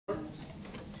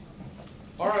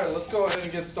All right, let's go ahead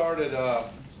and get started.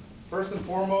 First and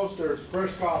foremost, there's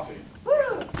fresh coffee.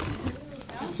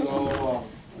 So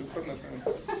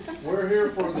we're here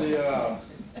for the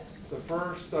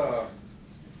first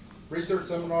research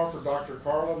seminar for Dr.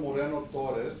 Karla Moreno.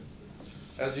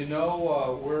 As you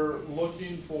know, we're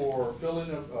looking for filling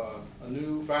a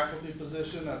new faculty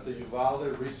position at the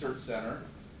Uvalde Research Center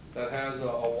that has a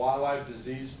wildlife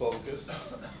disease focus.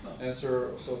 And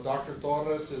so Dr.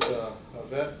 Torres is a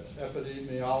vet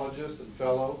epidemiologist and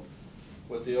fellow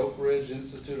with the Oak Ridge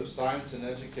Institute of Science and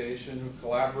Education, who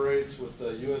collaborates with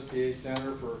the USDA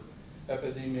Center for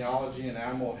Epidemiology and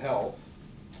Animal Health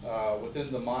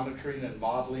within the Monitoring and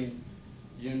Modeling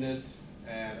Unit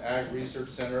and Ag Research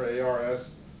Center,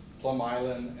 ARS, Plum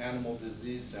Island Animal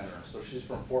Disease Center. So she's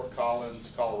from Fort Collins,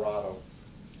 Colorado.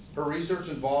 Her research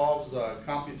involves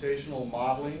computational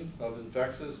modeling of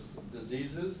infectious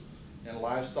diseases in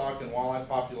livestock and wildlife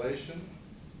population.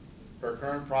 Her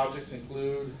current projects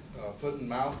include foot and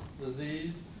mouth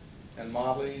disease and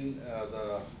modeling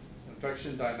the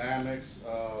infection dynamics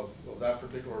of that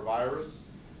particular virus.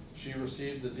 She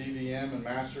received the DVM and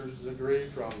master's degree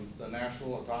from the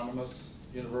National Autonomous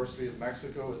University of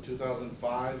Mexico in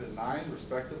 2005 and 2009,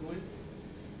 respectively.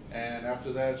 And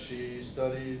after that, she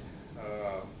studied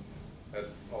at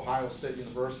Ohio State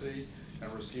University and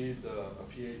received a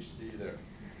PhD there.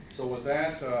 So with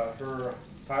that, her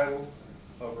title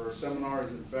of her seminar is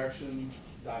Infection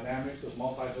Dynamics of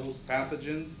Multi-Host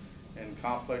Pathogens and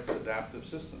Complex Adaptive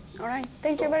Systems. All right,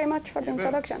 thank you very much for the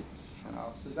introduction. And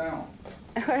I'll sit down.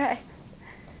 All right.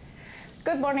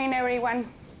 Good morning, everyone.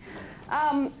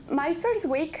 My first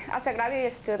week as a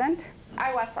graduate student,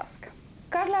 I was asked,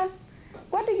 Karla,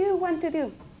 what do you want to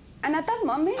do? And at that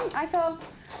moment, I thought,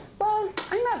 well,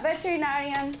 I'm a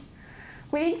veterinarian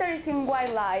with interest in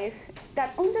wildlife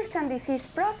that understand disease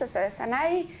processes, and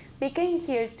I became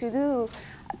here to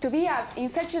be an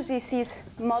infectious disease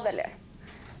modeler.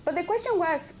 But the question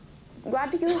was,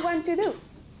 what do you want to do?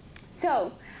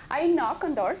 So I knocked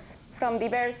on doors from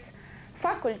diverse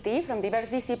faculty, from diverse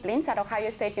disciplines at Ohio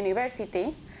State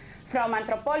University, from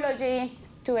anthropology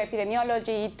to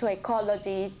epidemiology to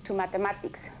ecology to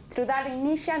mathematics. Through that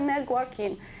initial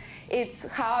networking, it's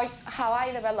how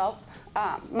I develop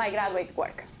my graduate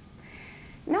work.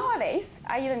 Nowadays,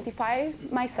 I identify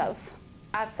myself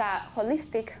as a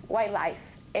holistic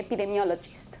wildlife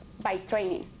epidemiologist by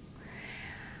training.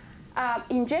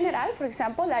 In general, for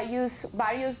example, I use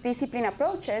various discipline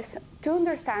approaches to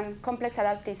understand complex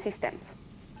adaptive systems.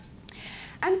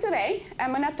 And today,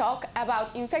 I'm going to talk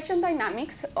about infection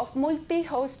dynamics of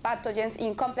multi-host pathogens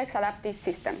in complex adaptive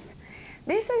systems.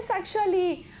 This is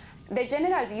actually the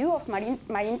general view of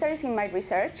my interest in my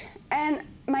research, and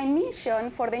my mission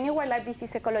for the new Wildlife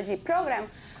Disease Ecology program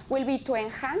will be to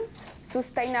enhance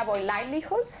sustainable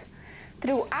livelihoods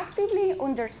through actively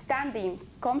understanding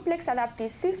complex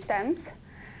adaptive systems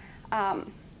at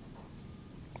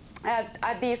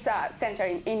this center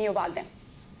in Uvalde.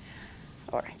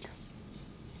 All right.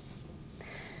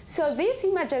 So these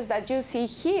images that you see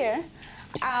here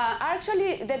are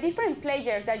actually the different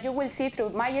players that you will see through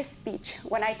my speech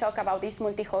when I talk about this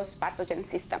multi-host pathogen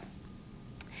system.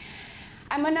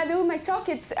 I'm going to do my talk.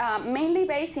 It's mainly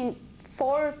based in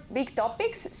 4 big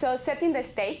topics. So setting the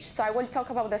stage, so I will talk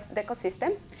about the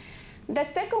ecosystem. The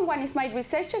second one is my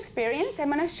research experience. I'm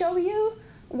going to show you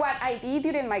what I did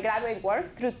during my graduate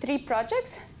work through 3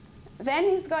 projects. Then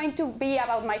it's going to be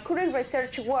about my current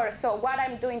research work, so what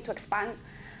I'm doing to expand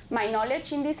my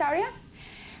knowledge in this area.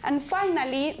 And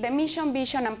finally, the mission,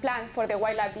 vision, and plan for the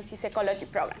Wildlife Disease Ecology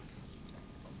program.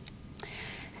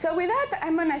 So with that,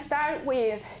 I'm going to start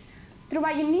with, through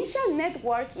my initial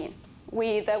networking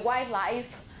with the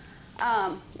wildlife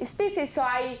species. So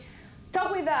I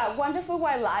talked with a wonderful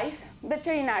wildlife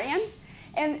veterinarian,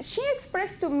 and she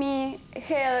expressed to me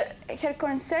her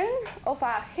concern of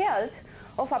a health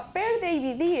of a pair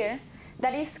baby deer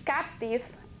that is captive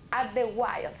at the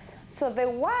wilds. So the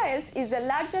wilds is the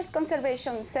largest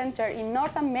conservation center in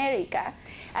North America,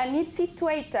 and it's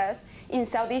situated in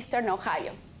southeastern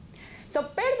Ohio. So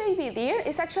pair baby deer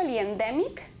is actually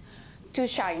endemic to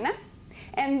China,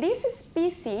 and this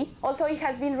species, although it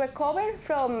has been recovered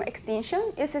from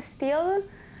extinction, is still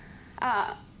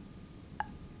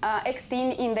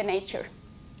extinct in the nature.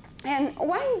 And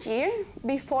 1 year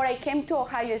before I came to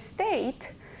Ohio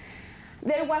State,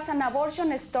 there was an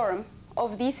abortion storm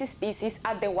of this species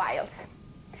at the wilds.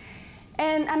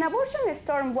 And an abortion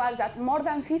storm was that more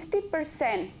than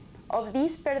 50% of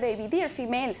these pair baby deer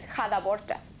females had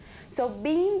aborted. So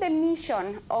being the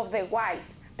mission of the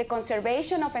wilds, the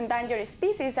conservation of endangered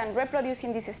species and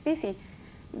reproducing this species,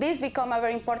 this become a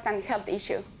very important health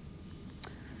issue.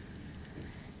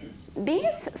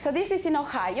 This is in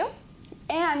Ohio,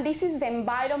 and this is the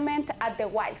environment at the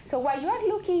wilds. So what you are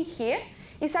looking here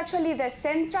is actually the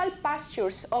central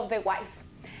pastures of the wilds.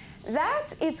 That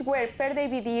is where Père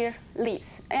d'Avis deer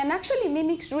lives, and actually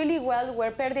mimics really well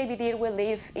where Père d'Avis deer will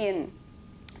live in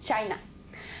China.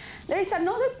 There is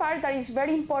another part that is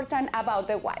very important about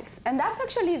the wilds, and that's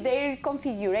actually their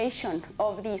configuration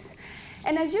of this.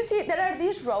 And as you see, there are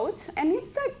these roads, and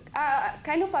it's a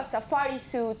kind of a safari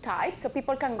zoo type, so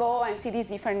people can go and see these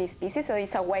different species, so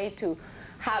it's a way to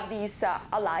have these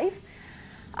alive.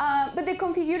 But the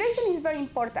configuration is very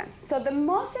important. So the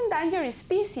most endangered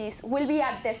species will be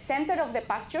at the center of the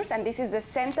pastures, and this is the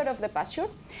center of the pasture,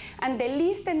 and the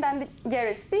least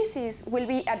endangered species will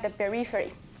be at the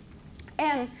periphery.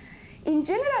 And in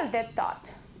general, the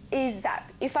thought is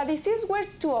that if a disease were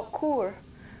to occur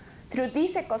through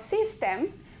this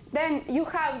ecosystem, then you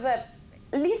have the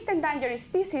least endangered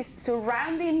species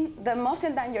surrounding the most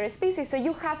endangered species, so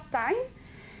you have time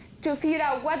to figure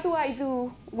out what do I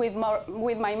do with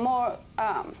my more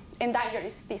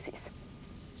endangered species.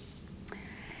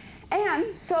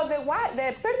 And so the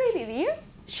Père d'Avis deer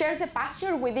shares the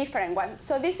pasture with different ones.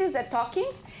 So this is the talking,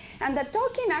 and the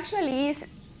talking actually is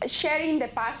sharing the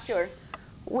pasture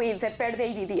with the Père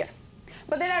d'Avis deer.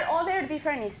 But there are other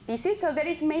different species, so there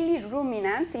is mainly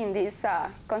ruminants in this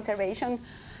conservation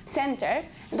center.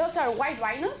 Those are white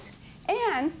rhinos,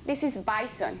 and this is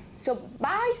bison. So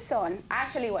bison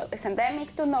actually, well, is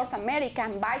endemic to North America,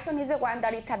 and bison is the one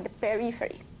that is at the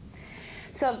periphery.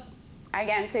 So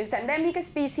again, so it's endemic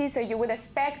species, so you would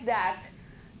expect that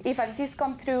if a disease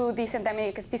comes through this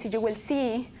endemic species, you will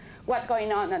see what's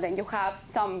going on, and then you have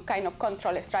some kind of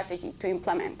control strategy to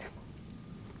implement.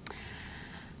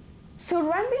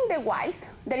 Surrounding the wilds,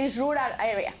 there is rural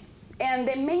area. And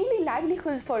the mainly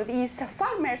livelihood for these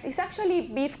farmers is actually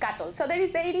beef cattle. So there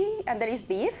is dairy and there is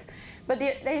beef, but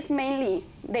there is mainly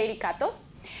dairy cattle.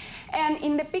 And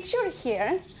in the picture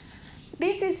here,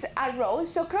 this is a road.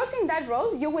 So crossing that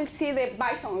road, you will see the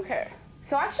bison herd.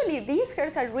 So actually, these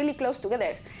herds are really close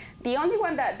together. The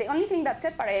only thing that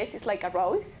separates is like a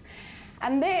road.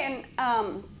 And then,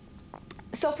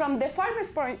 so from the farmer's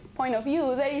point of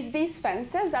view, there is these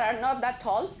fences that are not that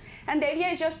tall, and the idea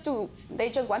is they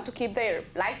just want to keep their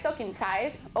livestock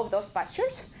inside of those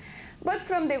pastures. But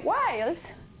from the wilds,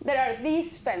 there are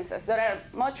these fences that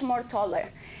are much more taller,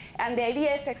 and the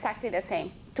idea is exactly the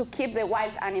same, to keep the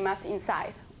wild animals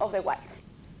inside of the wilds.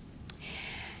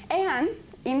 And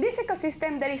in this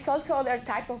ecosystem, there is also other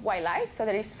type of wildlife, so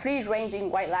there is free-ranging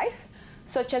wildlife,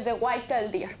 such as the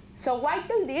white-tailed deer. So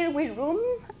white-tailed deer will roam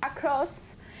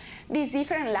across these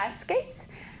different landscapes.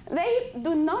 They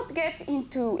do not get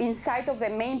inside of the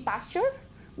main pasture,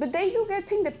 but they do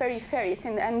get in the peripheries,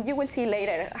 and you will see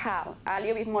later how, a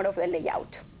little bit more of the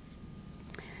layout.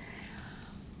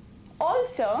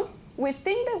 Also,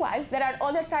 within the wilds, there are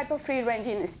other type of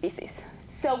free-ranging species.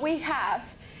 So we have,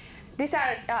 these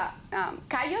are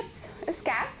coyotes,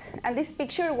 scats, and this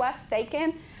picture was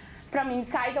taken from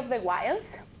inside of the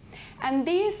wilds. And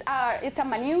these are, it's a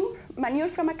manure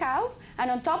from a cow, and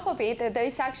on top of it, there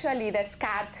is actually the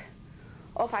scat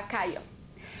of a coyote.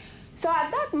 So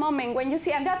at that moment, when you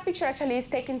see, and that picture actually is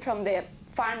taken from the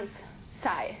farm's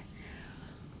side.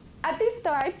 At this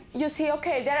time, you see,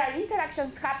 okay, there are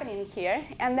interactions happening here,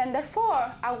 and then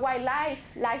therefore, a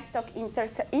wildlife-livestock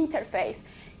interface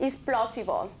is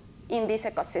plausible in this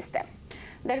ecosystem.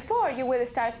 Therefore, you will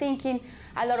start thinking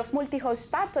a lot of multi-host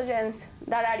pathogens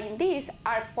that are in this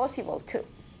are possible too.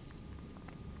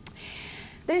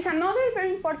 There is another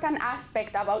very important aspect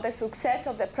about the success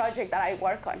of the project that I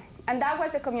work on, and that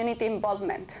was the community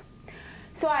involvement.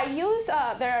 So I use,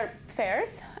 there are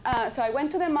fairs. So I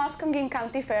went to the Muscogee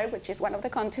County Fair, which is one of the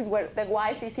countries where the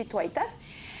wilds is situated,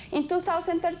 in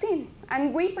 2013.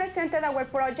 And we presented our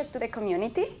project to the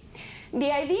community. The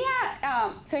idea,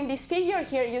 so in this figure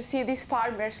here, you see these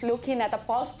farmers looking at a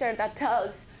poster that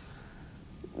tells,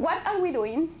 what are we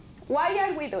doing? Why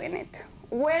are we doing it?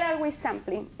 Where are we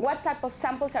sampling? What type of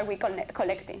samples are we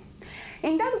collecting?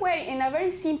 In that way, in a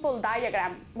very simple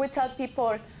diagram, we tell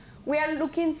people, we are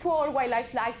looking for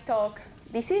wildlife livestock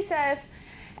diseases,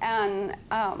 and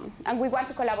we want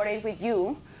to collaborate with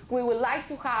you. We would like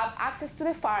to have access to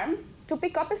the farm to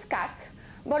pick up scats,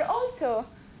 but also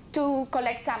to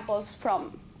collect samples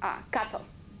from cattle.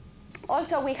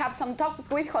 Also, we have some talks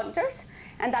with hunters,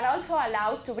 and that also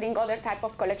allow to bring other type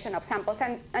of collection of samples,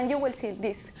 and you will see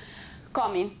this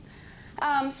coming.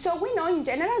 So we know in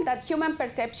general that human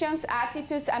perceptions,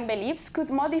 attitudes, and beliefs could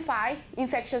modify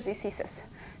infectious diseases.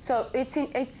 So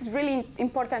it's really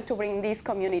important to bring this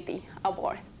community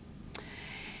aboard.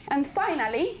 And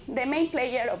finally, the main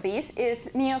player of this is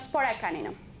Neospora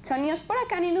caninum. So Neospora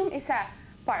caninum is a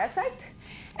parasite,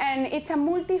 and it's a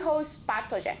multi-host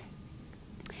pathogen.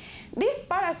 This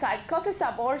parasite causes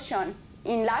abortion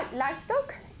in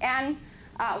livestock and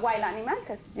wild animals,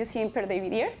 as you see in per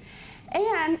David here.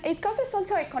 And it causes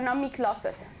also economic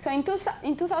losses. So in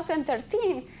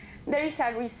 2013, there is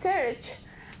a research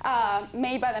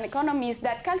made by an economist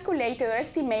that calculated or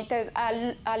estimated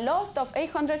a loss of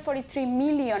 843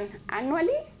 million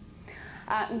annually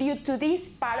due to this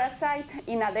parasite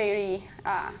in a dairy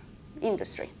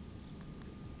industry.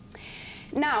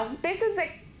 Now, this is the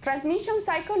transmission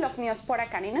cycle of Neospora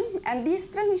caninum, and this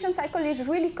transmission cycle is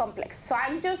really complex. So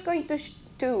I'm just going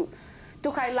to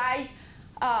highlight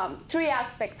 3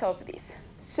 aspects of this.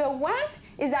 So one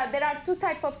is that there are 2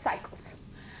 types of cycles.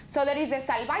 So there is a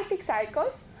salvitic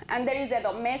cycle, and there is a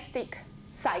domestic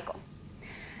cycle.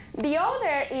 The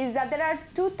other is that there are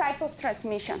 2 types of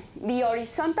transmission. The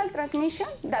horizontal transmission,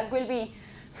 that will be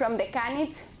from the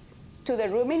canids to the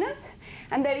ruminants,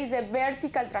 and there is a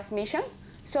vertical transmission,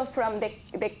 so from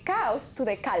the cows to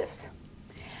the calves.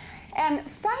 And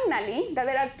finally, that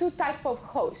there are 2 types of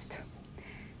hosts.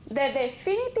 The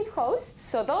definitive hosts,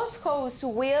 so those hosts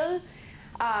will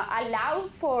allow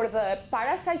for the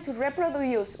parasite to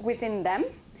reproduce within them.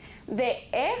 The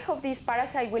egg of this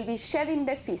parasite will be shed in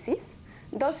the feces.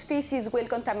 Those feces will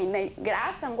contaminate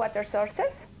grass and water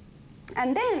sources.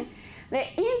 And then the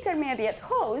intermediate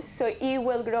host, so it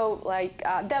will grow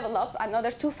develop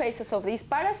another 2 phases of this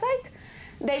parasite.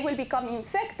 They will become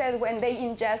infected when they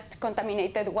ingest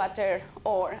contaminated water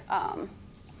or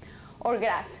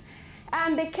grass.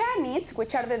 And the canids,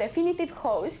 which are the definitive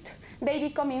host, they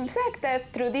become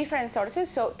infected through different sources,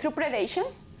 so through predation,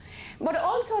 but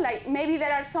also maybe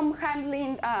there are some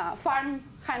farm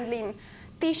handling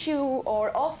tissue or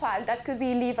offal that could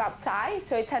be left outside,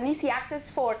 so it's an easy access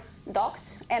for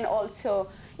dogs and also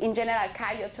in general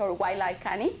coyotes or wildlife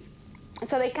canids.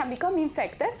 So they can become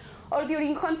infected, or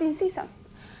during hunting season.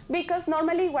 Because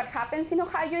normally what happens in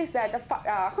Ohio is that the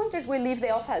hunters will leave the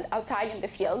offal outside in the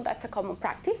field. That's a common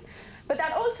practice. But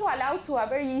that also allows to a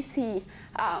very easy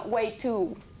way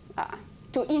to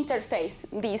interface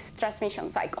this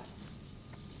transmission cycle.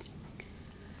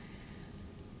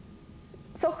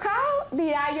 So how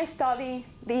did I study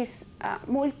this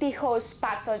multi-host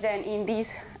pathogen in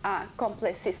this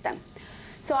complex system?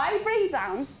 So I break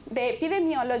down the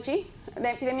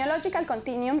epidemiological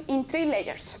continuum in 3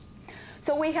 layers.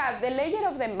 So we have the layer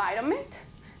of the environment,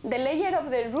 the layer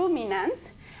of the ruminants,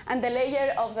 and the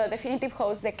layer of the definitive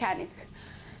host, the canids.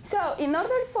 So in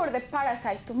order for the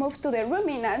parasite to move to the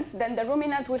ruminants, then the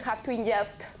ruminants will have to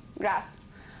ingest grass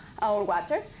or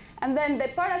water. And then the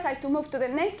parasite to move to the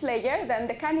next layer, then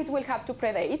the canids will have to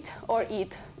predate or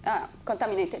eat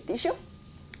contaminated tissue.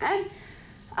 And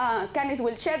canids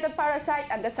will shed the parasite,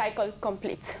 and the cycle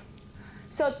completes.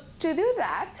 So to do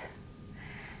that,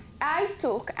 I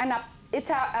took it's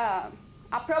a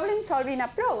problem-solving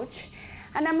approach,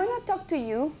 and I'm going to talk to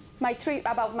you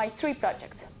about my 3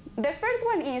 projects. The first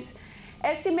one is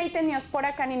estimating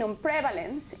Neospora caninum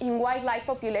prevalence in wildlife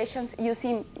populations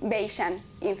using Bayesian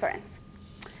inference.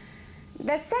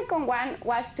 The second one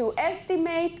was to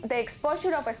estimate the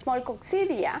exposure of a small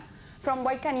coccidia from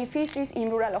wild canin feces in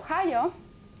rural Ohio.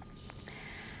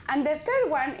 And the third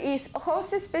one is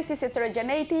host species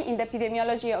heterogeneity in the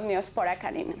epidemiology of Neospora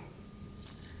caninum.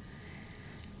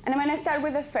 And I'm going to start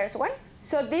with the first one.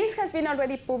 So this has been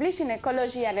already published in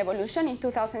Ecology and Evolution in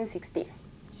 2016.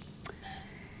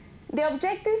 The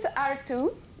objectives are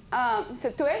to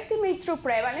estimate true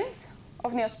prevalence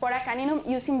of Neospora caninum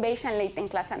using Bayesian latent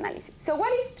class analysis. So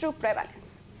what is true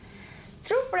prevalence?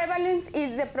 True prevalence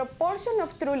is the proportion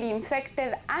of truly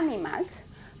infected animals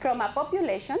from a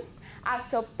population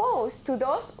as opposed to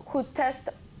those who test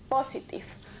positive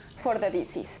for the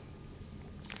disease.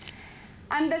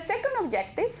 And the second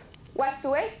objective was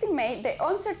to estimate the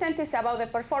uncertainties about the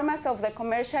performance of the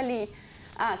commercially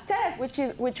test,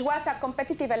 which was a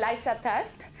competitive ELISA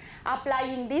test,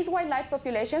 applying these wildlife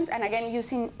populations, and again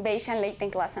using Bayesian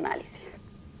latent class analysis.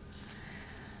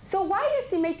 So why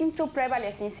estimating true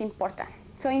prevalence is important?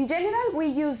 So in general, we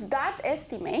use that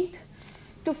estimate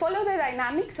to follow the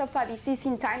dynamics of a disease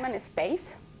in time and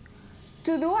space,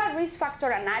 to do a risk factor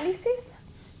analysis,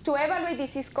 to evaluate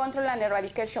disease control and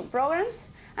eradication programs,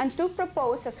 and to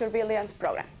propose a surveillance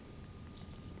program.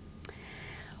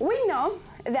 We know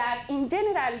that in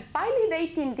general,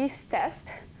 validating this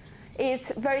test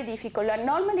is very difficult. And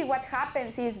normally what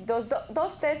happens is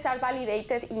those tests are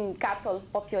validated in cattle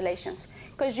populations,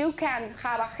 because you can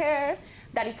have a herd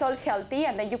that it's all healthy,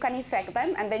 and then you can infect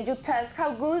them, and then you test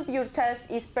how good your test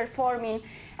is performing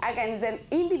against the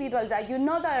individuals that you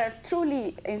know that are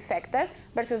truly infected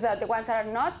versus the ones that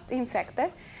are not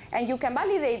infected. And you can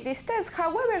validate this test.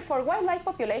 However, for wildlife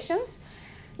populations,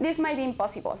 this might be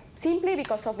impossible, simply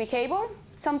because of behavior.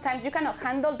 Sometimes you cannot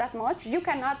handle that much. You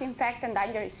cannot infect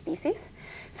endangered species.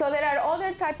 So there are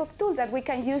other type of tools that we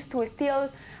can use to still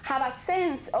have a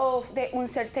sense of the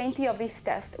uncertainty of this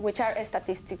test, which are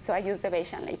statistics. So I use the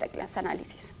Bayesian latent class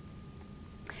analysis.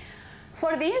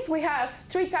 For this, we have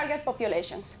 3 target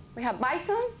populations. We have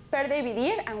bison, paired-avied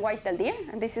deer, and white-tailed deer,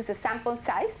 and this is the sample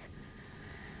size.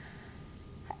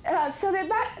 So the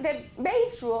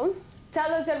base rule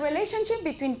tells us the relationship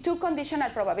between 2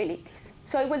 conditional probabilities.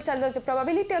 So it will tell us the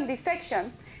probability of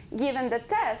defection given the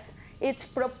test. It's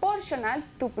proportional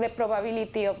to the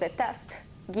probability of the test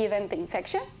given the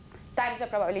infection times the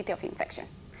probability of infection.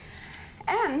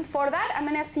 And for that, I'm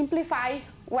going to simplify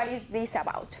what is this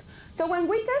about. So when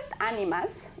we test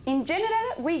animals, in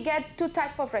general, we get 2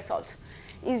 types of results.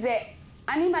 Is the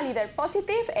animal either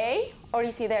positive, A, or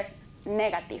is either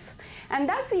negative? And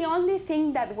that's the only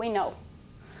thing that we know.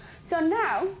 So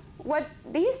now, what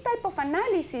these type of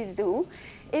analyses do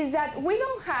is that we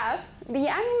don't have the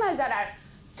animals that are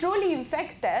truly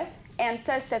infected and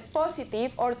tested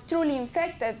positive, or truly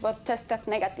infected but tested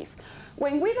negative.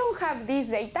 When we don't have this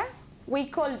data, we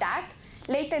call that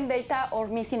latent data or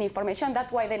missing information.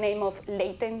 That's why the name of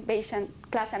latent Bayesian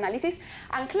class analysis.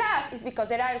 And class is because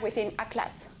they are within a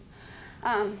class.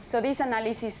 So these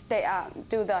analyses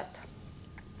do that.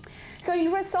 So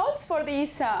in results for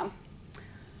this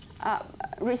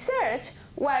research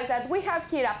was that we have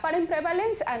here apparent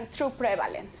prevalence and true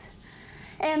prevalence.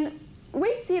 And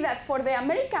we see that for the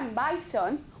American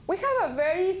bison, we have a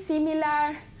very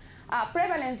similar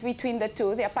prevalence between the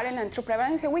two, the apparent and true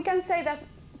prevalence. So we can say that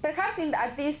perhaps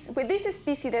with this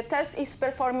species, the test is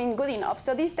performing good enough.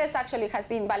 So this test actually has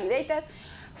been validated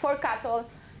for cattle.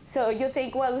 So you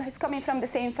think, well, it's coming from the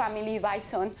same family,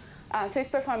 bison, so it's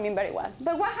performing very well.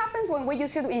 But what happens when we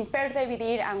use it in paired-avied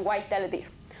deer and white-tailed deer?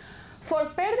 For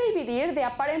paired-avied deer, the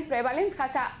apparent prevalence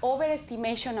has an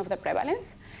overestimation of the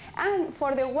prevalence. And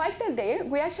for the white-tailed deer,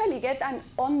 we actually get an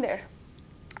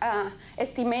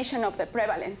underestimation of the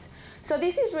prevalence. So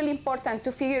this is really important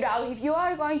to figure out if you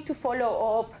are going to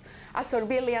follow up a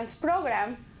surveillance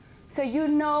program, so you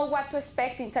know what to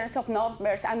expect in terms of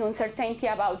numbers and uncertainty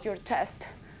about your test.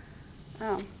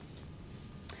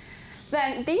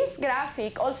 Then this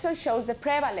graphic also shows the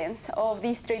prevalence of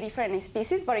these 3 different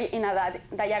species, but in a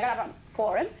diagram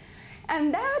form.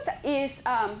 And that is,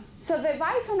 so the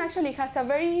bison actually has a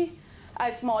very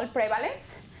small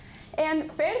prevalence.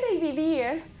 And paired-avied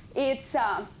deer, is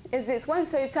this one,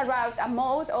 so it's about a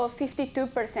mode of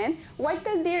 52%.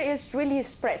 White-tailed deer is really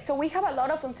spread. So we have a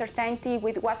lot of uncertainty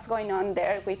with what's going on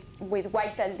there with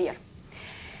white-tailed deer.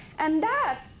 And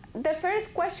the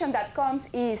first question that comes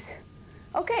is,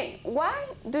 okay, why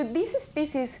do these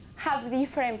species have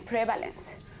different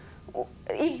prevalence?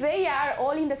 If they are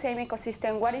all in the same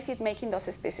ecosystem, what is it making those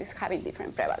species having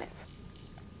different prevalence?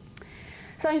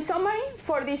 So in summary,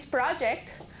 for this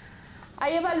project,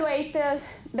 I evaluated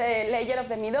the layer of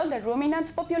the middle, the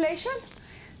ruminants population.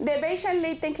 The Bayesian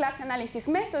latent class analysis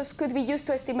methods could be used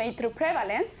to estimate true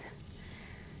prevalence.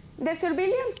 The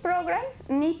surveillance programs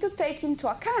need to take into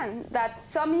account that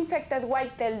some infected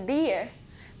white-tailed deer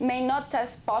may not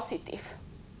test positive.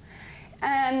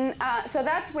 And so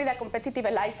that's with a competitive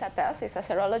ELISA test, it's a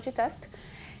serology test.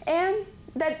 And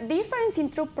that difference in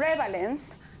true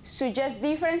prevalence suggests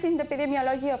difference in the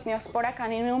epidemiology of Neospora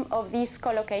caninum of these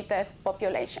collocated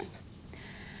populations.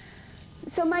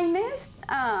 So my next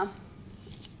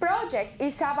project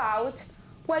is about,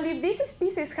 well, if these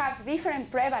species have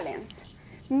different prevalence,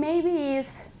 maybe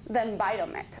it's the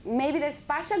environment. Maybe the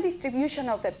spatial distribution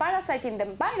of the parasite in the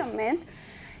environment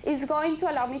is going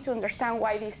to allow me to understand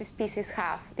why these species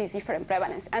have this different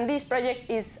prevalence. And this project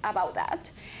is about that.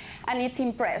 And it's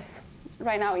in press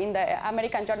right now in the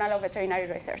American Journal of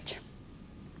Veterinary Research.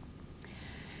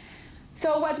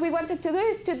 So what we wanted to do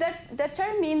is to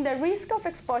determine the risk of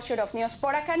exposure of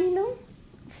Neospora caninum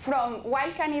from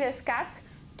wild Canides cats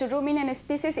to ruminant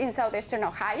species in southeastern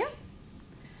Ohio.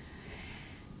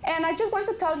 And I just want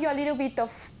to tell you a little bit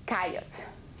of coyotes.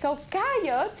 So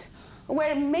coyotes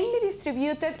were mainly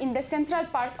distributed in the central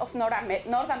part of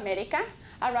North America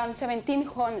around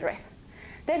 1700.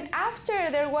 Then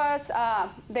after there was,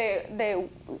 the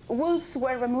wolves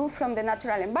were removed from the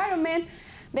natural environment,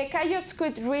 the coyotes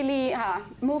could really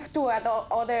move to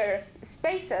other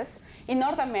spaces in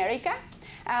North America.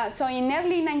 So in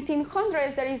early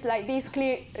 1900s, there is like this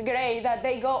clear gray that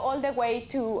they go all the way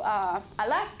to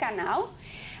Alaska now.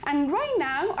 And right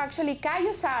now, actually,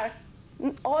 coyotes are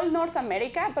all North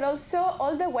America, but also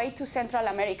all the way to Central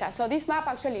America. So this map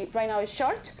actually right now is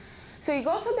short. So it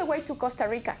goes all the way to Costa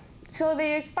Rica. So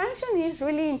the expansion is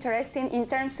really interesting in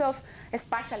terms of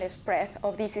spatial spread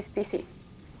of this species.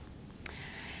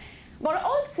 But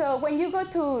also, when you go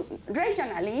to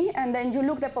regionally, and then you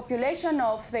look the population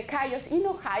of the coyotes in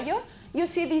Ohio, you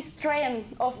see this trend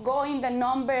of going the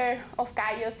number of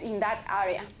coyotes in that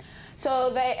area. So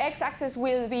the x-axis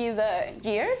will be the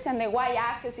years, and the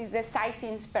y-axis is the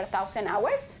sightings per 1,000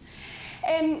 hours.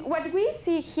 And what we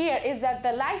see here is that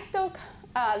the livestock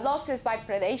losses by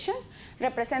predation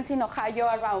represents in Ohio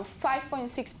around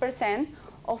 5.6%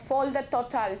 of all the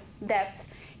total deaths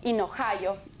in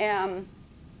Ohio.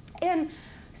 And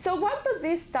so what does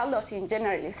this tell us in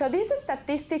general? So these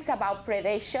statistics about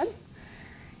predation,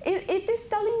 it is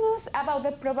telling us about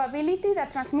the probability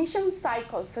that transmission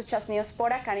cycles such as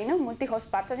Neospora caninum,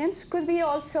 multi-host pathogens, could be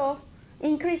also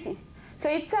increasing. So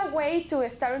it's a way to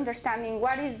start understanding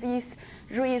what is this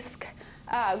risk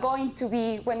going to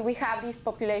be when we have this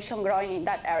population growing in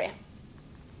that area.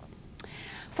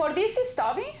 For this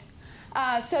study,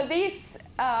 so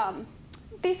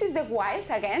this is the wilds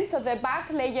again. So the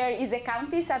back layer is the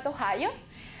counties at Ohio.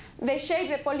 The shape,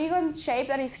 the polygon shape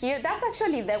that is here, that's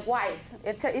actually the wilds.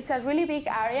 It's a really big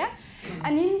area.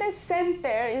 And in the center,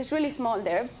 it's really small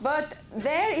there, but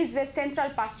there is the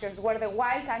central pastures where the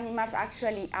wild animals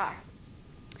actually are.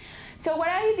 So what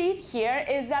I did here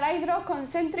is that I draw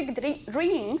concentric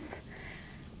rings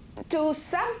to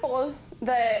sample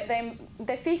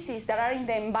the feces that are in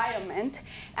the environment,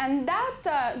 and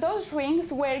that those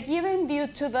rings were given due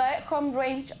to the home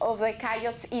range of the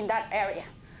coyotes in that area.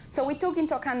 So we took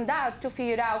into account that to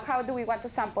figure out how do we want to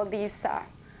sample these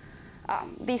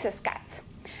scats.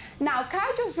 Now,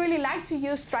 coyotes really like to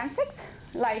use transects,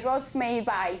 like roads made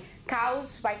by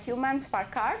cows, by humans, by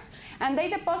cars, and they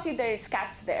deposit their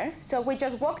scats there. So we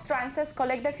just walk transects,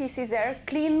 collect the feces there,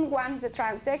 clean once the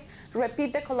transect,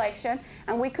 repeat the collection,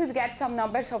 and we could get some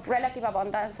numbers of relative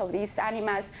abundance of these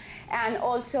animals, and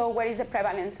also where is the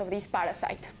prevalence of this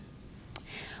parasite.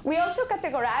 We also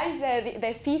categorize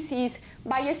the feces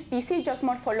by species, just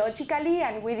morphologically,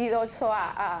 and we did also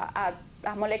a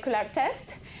molecular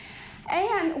test.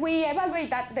 And we evaluate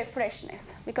the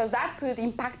freshness, because that could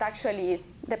impact actually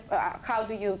how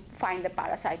do you find the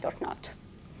parasite or not.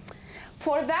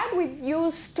 For that, we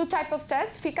use two types of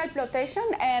tests, fecal flotation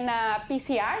and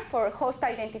PCR for host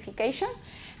identification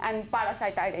and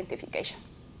parasite identification.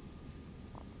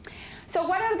 So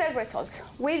what are the results?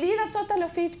 We did a total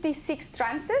of 56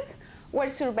 trances were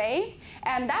surveyed,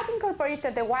 and that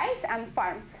incorporated the wilds and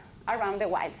farms around the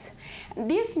wilds.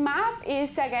 This map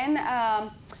is, again,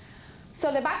 so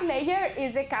the back layer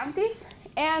is the counties,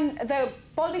 and the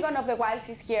polygon of the wilds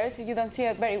is here, so you don't see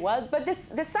it very well. But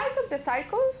the size of the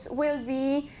circles will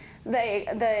be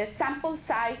the sample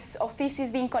size of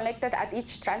feces being collected at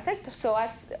each transect. So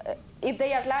if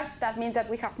they are large, that means that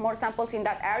we have more samples in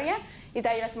that area. If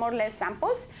they are small, less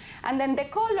samples. And then the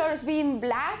colors being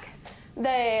black,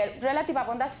 the relative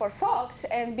abundance for fox,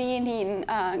 and being in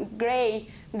gray,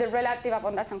 the relative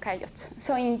abundance on coyotes.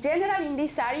 So in general, in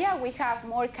this area, we have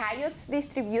more coyotes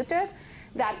distributed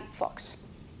than fox.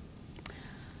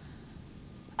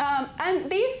 And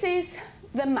this is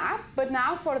the map, but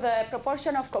now for the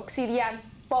proportion of coccidian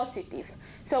positive.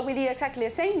 So we did exactly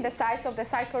the same. The size of the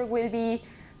circle will be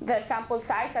the sample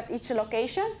size at each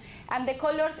location. And the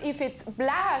colors, if it's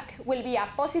black, will be a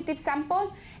positive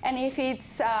sample. And if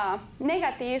it's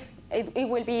negative, it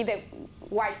will be the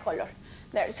white color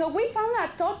there. So we found a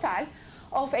total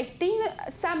of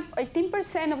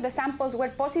 18% of the samples were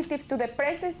positive to the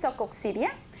presence of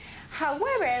coccidia.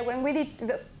 However,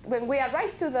 when we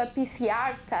arrived to the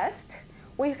PCR test,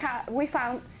 we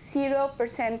found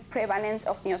 0% prevalence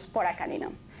of Neospora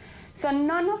caninum. So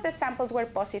none of the samples were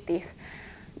positive.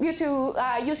 Due to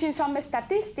using some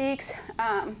statistics,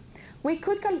 we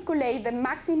could calculate the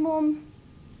maximum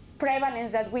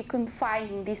prevalence that we could find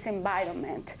in this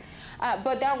environment.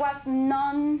 But there was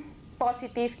none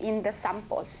positive in the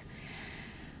samples.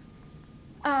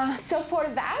 So for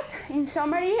that, in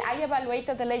summary, I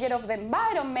evaluated the layer of the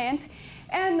environment.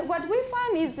 And what we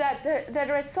found is that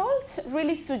the results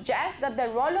really suggest that the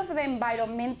role of the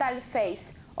environmental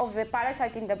phase of the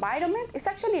parasite in the environment is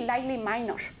actually likely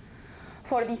minor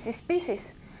for this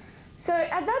species. So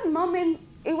at that moment,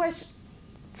 it was,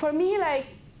 for me, like,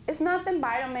 it's not the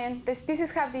environment, the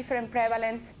species have different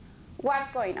prevalence,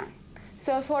 what's going on?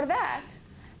 So for that,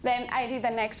 then I did the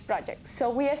next project.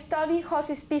 So we studied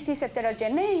host species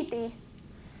heterogeneity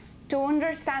to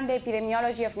understand the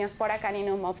epidemiology of Neospora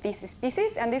caninum of this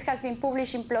species, and this has been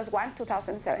published in PLOS ONE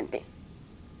 2017.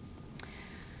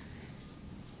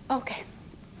 Okay.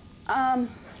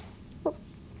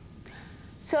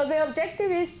 So the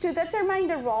objective is to determine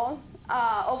the role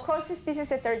of host species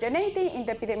heterogeneity in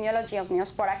the epidemiology of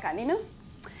Neospora caninum.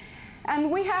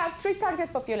 And we have 3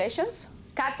 target populations: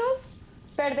 cattle,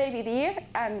 per-David deer,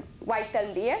 and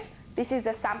white-tailed deer. This is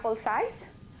the sample size.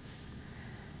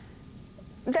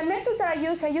 The methods that I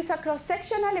use a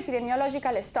cross-sectional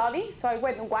epidemiological study. So I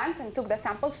went once and took the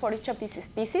samples for each of these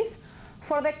species.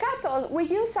 For the cattle, we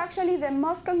use actually the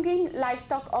Muscongan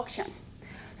livestock auction.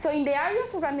 So in the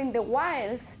areas surrounding the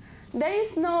wilds,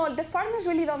 the farmers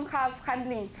really don't have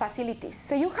handling facilities.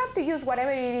 So you have to use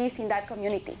whatever it is in that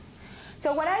community.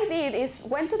 So what I did is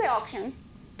went to the auction,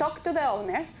 talked to the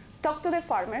owner, talked to the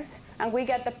farmers, and we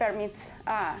get the permits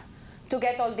to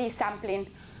get all this sampling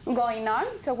going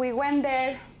on. So we went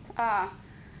there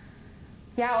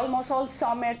almost all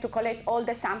summer to collect all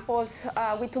the samples.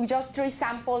 We took just 3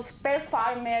 samples per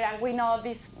farmer, and we know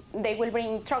they will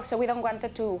bring trucks, so we don't want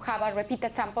to have a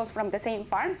repeated samples from the same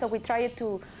farm. So we tried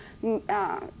to,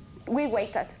 we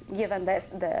waited given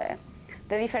the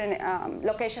different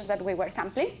locations that we were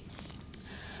sampling.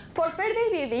 For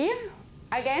per-David deer,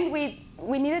 again,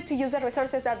 we needed to use the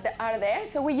resources that are there.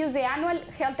 So we used the annual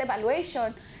health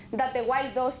evaluation that the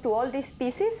wild does to all these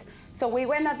species. So we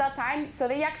went at that time, so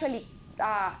they actually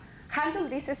handle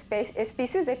these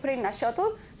species, they put it in a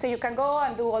shuttle, so you can go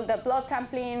and do all the blood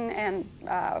sampling and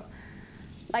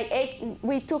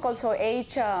we took also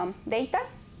age data.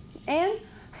 And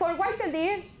for white-tailed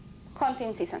deer,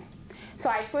 hunting season. So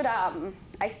I put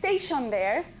a station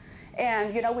there,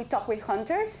 and we talked with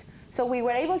hunters. So we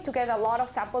were able to get a lot of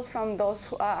samples from those,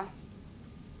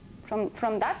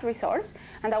 from that resource,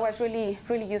 and that was really,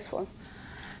 really useful.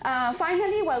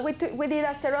 Finally, we did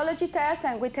a serology test,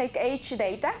 and we take age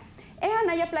data,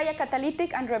 and I apply a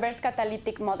catalytic and reverse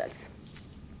catalytic models.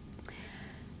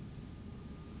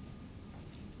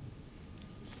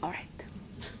 All right.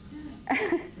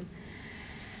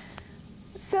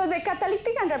 So the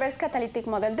catalytic and reverse catalytic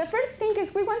model, the first thing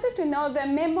is we wanted to know the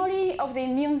memory of the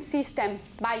immune system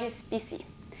by a species.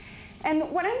 And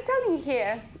what I'm telling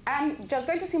here, I'm just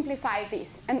going to simplify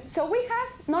this. And so we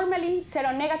have normally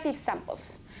seronegative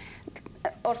samples,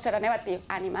 or seronegative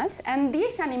animals, and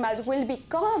these animals will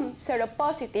become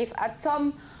seropositive at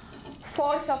some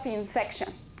force of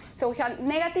infection. So we have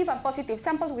negative and positive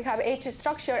samples, we have age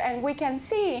structure, and we can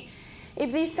see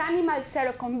if these animals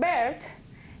seroconvert,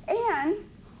 and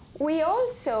we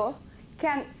also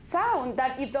can found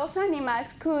that if those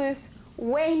animals could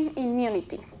wane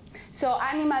immunity. So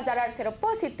animals that are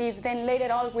seropositive, then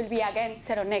later on will be again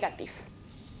seronegative.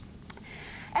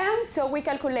 And so we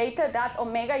calculated that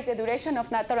omega is the duration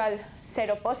of natural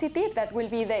seropositive. That will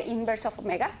be the inverse of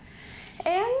omega.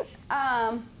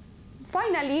 And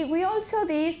finally, we also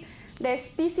did the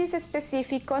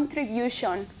species-specific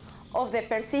contribution of the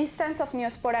persistence of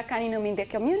Neospora caninum in the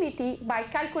community by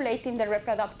calculating the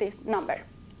reproductive number.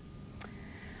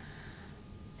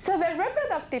 So the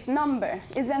reproductive number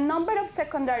is the number of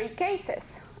secondary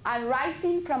cases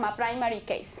arising from a primary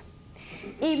case.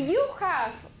 If you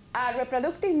have a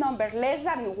reproductive number less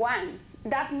than 1,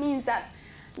 that means that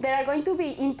there are going to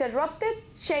be interrupted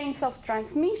chains of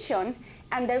transmission,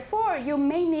 and therefore you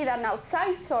may need an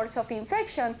outside source of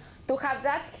infection to have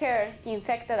that herd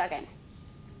infected again.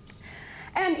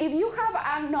 And if you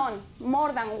have unknown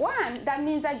more than 1, that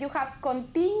means that you have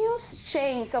continuous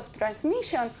chains of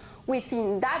transmission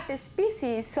within that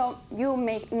species, so you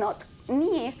may not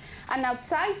need an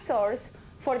outside source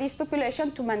for this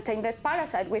population to maintain the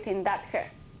parasite within that herd.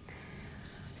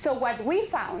 So what we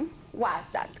found was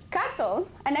that cattle,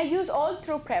 and I use all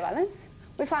true prevalence,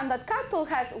 we found that cattle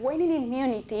has waning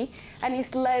immunity and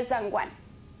is less than 1.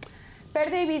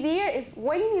 Per-David deer is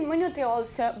waning immunity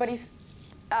also, but is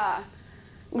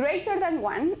greater than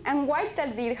 1, and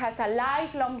white-tailed deer has a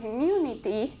lifelong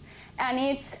immunity, and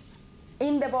it's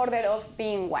in the border of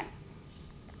being 1.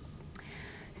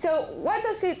 So what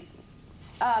does it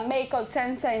make of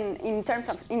sense in terms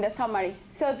of in the summary?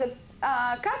 So the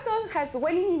cattle has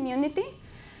waning immunity,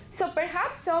 so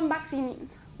perhaps some vaccine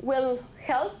will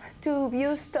help to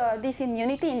boost this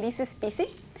immunity in this species.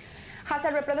 Has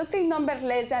a reproductive number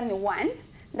less than 1,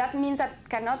 that means that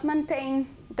cannot maintain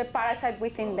the parasite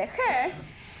within the herd,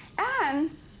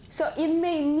 and so it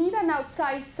may need an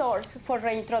outside source for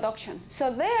reintroduction.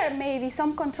 So there may be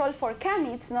some control for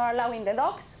canids, not allowing the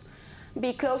dogs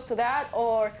be close to that,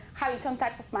 or having some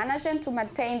type of management to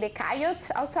maintain the coyotes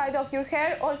outside of your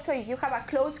herd. Also, if you have a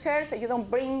closed herd, so you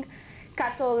don't bring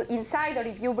cattle inside, or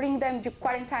if you bring them, you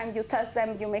quarantine, you test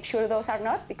them, you make sure those are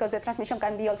not, because the transmission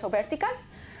can be also vertical.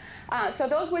 So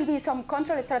those will be some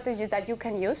control strategies that you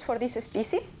can use for this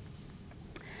species.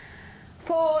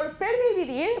 For per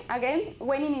deer, again,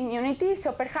 waning immunity,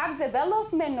 so perhaps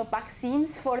development of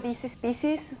vaccines for this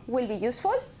species will be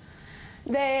useful.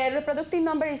 The reproductive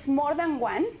number is more than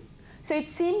 1, so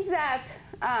it seems that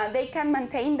they can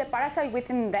maintain the parasite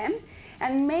within them,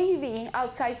 and maybe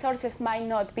outside sources might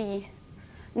not be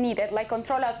needed, like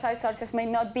control outside sources may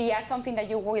not be something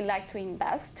that you would like to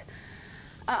invest.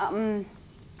 And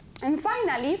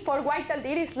finally, for white-tailed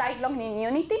deer is lifelong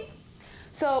immunity.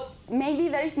 So maybe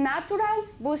there is natural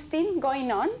boosting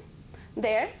going on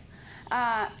there.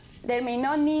 There may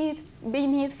not be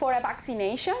need for a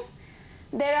vaccination.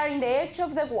 They are in the edge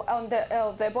of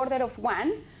the border of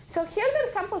 1. So here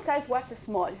the sample size was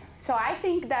small. So I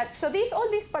think that,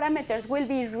 all these parameters will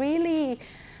be really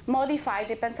modified,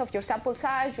 depends on your sample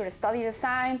size, your study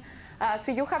design.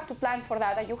 So you have to plan for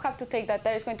that, and you have to take that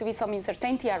there is going to be some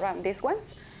uncertainty around these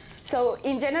ones. So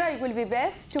in general, it will be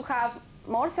best to have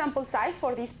more sample size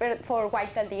for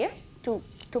white-tailed deer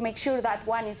to make sure that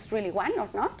 1 is really 1 or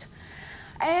not.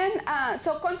 And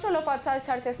so control of outside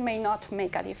sources may not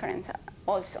make a difference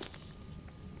also.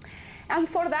 And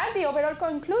for that, the overall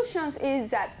conclusions is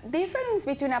that difference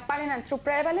between apparent and true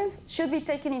prevalence should be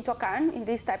taken into account in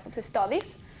this type of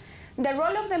studies. The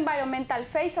role of the environmental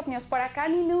phase of Neospora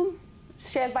caninum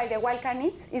shed by the wild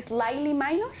canids is slightly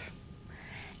minor.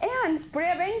 And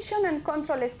prevention and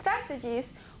control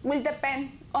strategies will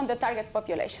depend on the target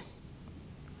population.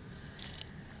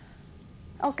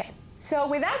 Okay, so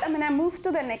with that, I'm going to move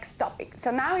to the next topic.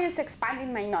 So now it's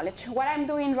expanding my knowledge, what I'm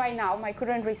doing right now, my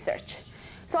current research.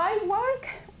 So I work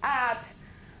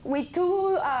with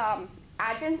 2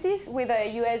 agencies with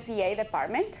the USDA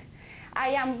department. I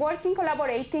am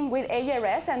collaborating with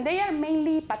ARS, and they are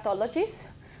mainly pathologists.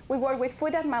 We work with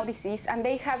foot and mouth disease, and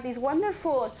they have this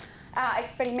wonderful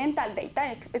experimental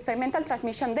data, experimental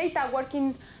transmission data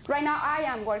working. Right now, I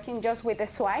am working just with the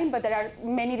swine, but there are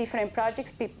many different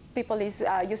projects. People is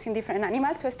using different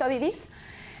animals to study this.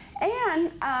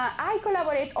 And I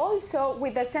collaborate also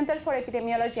with the Center for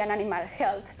Epidemiology and Animal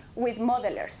Health with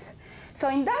modelers. So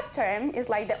in that term, it's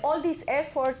like all this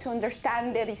effort to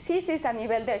understand the diseases and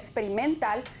even the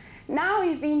experimental now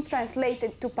is being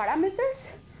translated to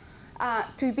parameters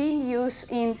to being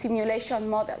used in simulation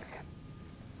models.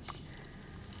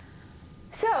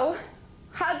 So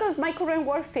how does my current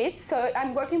work fit? So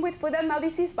I'm working with foot and mouth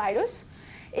disease virus.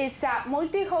 It's a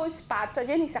multi-host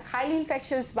pathogen. It's a highly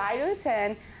infectious virus,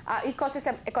 and it causes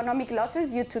economic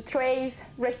losses due to trade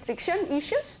restriction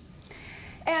issues.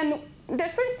 And the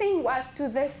first thing was to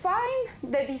define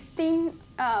the distinct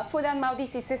foot and mouth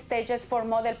disease stages for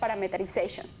model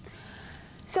parameterization.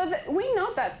 So we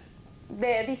know that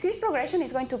the disease progression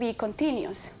is going to be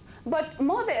continuous, but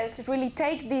models really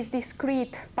take these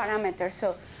discrete parameters.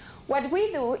 So what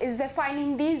we do is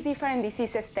defining these different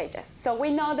disease stages. So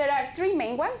we know there are 3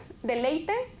 main ones: the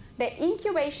latent, the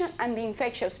incubation, and the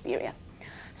infectious period.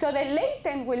 So the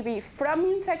latent will be from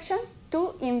infection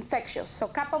to infectious, so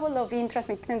capable of being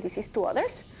transmitting disease to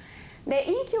others. The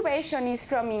incubation is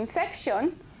from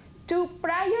infection to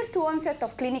prior to onset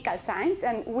of clinical signs,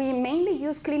 and we mainly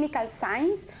use clinical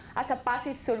signs as a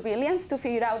passive surveillance to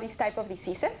figure out this type of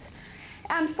diseases.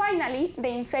 And finally, the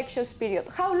infectious period.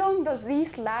 How long does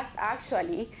this last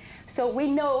actually? So we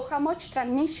know how much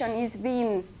transmission is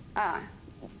being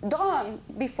done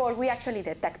before we actually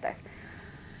detect it.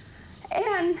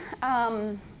 And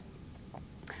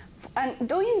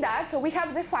doing that, so we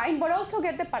have defined, but also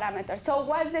get the parameters. So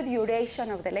what's the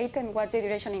duration of the latent, what's the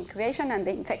duration of incubation, and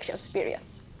the infectious period?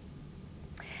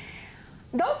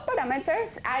 Those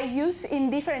parameters I use in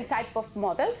different type of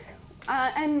models.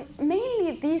 And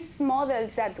mainly these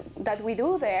models that we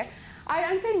do there are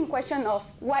answering question of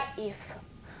what if?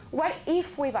 What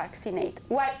if we vaccinate?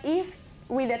 What if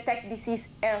we detect disease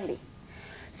early?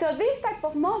 So these type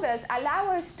of models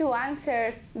allow us to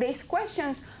answer these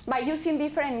questions by using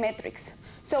different metrics.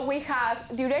 So we have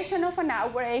duration of an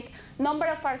outbreak, number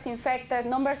of hours infected,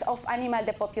 numbers of animals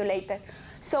depopulated.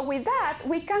 So with that,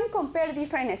 we can compare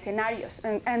different scenarios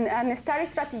and start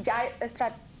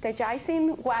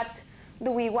strategizing what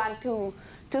do we want to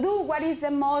do, what is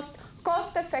the most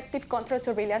cost-effective control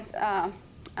surveillance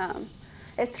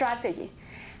strategy.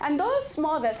 And those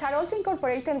models are also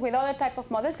incorporated with other type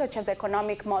of models, such as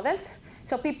economic models.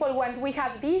 So people, once we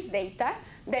have this data,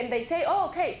 then they say, oh,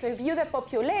 okay, so if you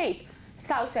depopulate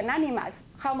 1,000 animals,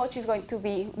 how much is going to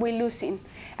be we losing?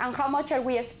 And how much are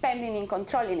we spending in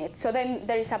controlling it? So then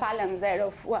there is a balance there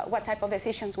of what type of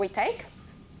decisions we take.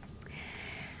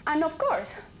 And of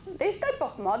course, this type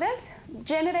of models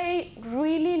generate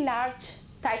really large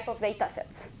type of data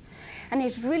sets. And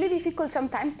it's really difficult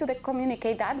sometimes to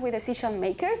communicate that with decision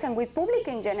makers and with public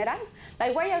in general.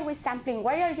 Like, why are we sampling?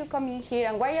 Why are you coming here?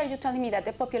 And why are you telling me that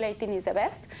the populating is the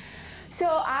best? So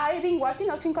I've been working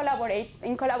also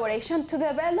in collaboration to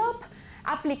develop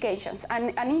applications,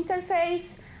 an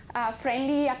interface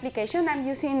friendly application. I'm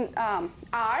using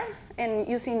R and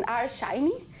using R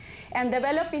Shiny, and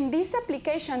developing this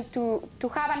application to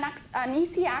have an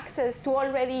easy access to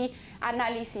already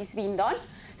analysis being done.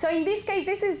 So in this case,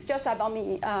 this is just a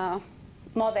dummy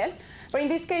model, but in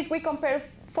this case, we compare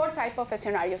 4 types of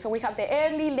scenarios. So we have the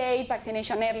early, late,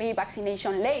 vaccination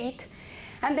late,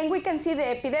 and then we can see the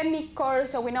epidemic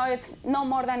course, so we know it's no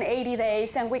more than 80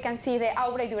 days, and we can see the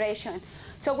outbreak duration.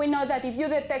 So we know that if you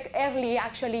detect early,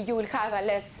 actually you will have a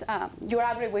less, your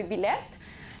outbreak will be less.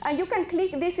 And you can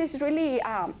click, this is really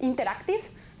interactive.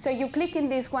 So you click in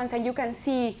these ones and you can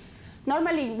see,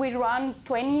 normally we run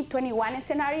 20, 21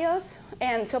 scenarios.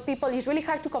 And so it's really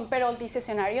hard to compare all these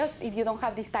scenarios if you don't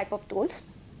have this type of tools.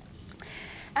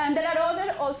 And there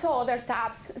are also other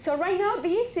tabs. So right now,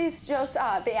 this is just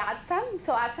the ADSAM.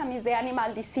 So ADSAM is the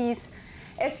animal disease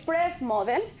spread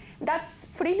model. That's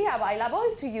freely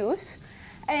available to use.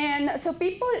 And so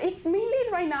it's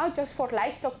mainly right now just for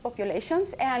livestock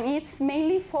populations, and it's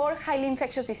mainly for highly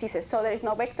infectious diseases. So there is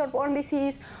no vector-borne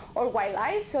disease or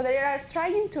wildlife. So they are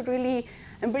trying to really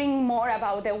bring more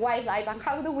about the wildlife and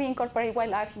how do we incorporate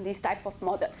wildlife in these type of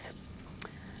models.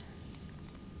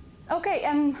 Okay,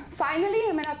 and finally,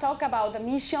 I'm going to talk about the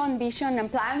mission, vision,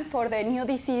 and plan for the new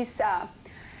disease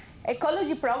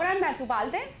ecology program at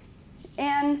Uvalde.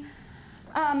 And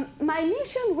my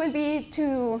mission will be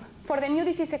for the new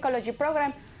disease ecology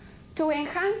program to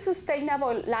enhance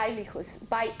sustainable livelihoods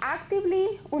by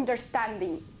actively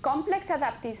understanding complex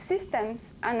adaptive systems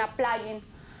and applying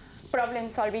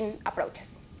problem-solving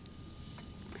approaches.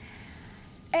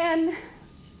 And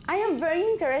I am very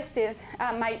interested,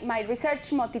 my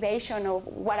research motivation of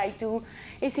what I do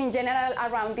is in general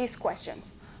around this question.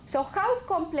 So how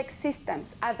complex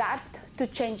systems adapt to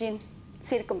changing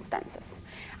circumstances?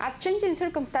 A changing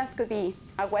circumstance could be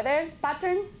a weather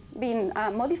pattern being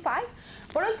modified,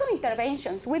 but also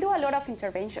interventions. We do a lot of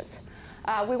interventions.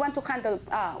 We want to handle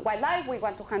wildlife, we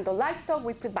want to handle livestock,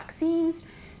 we put vaccines.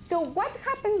 So what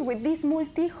happens with these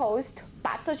multi-host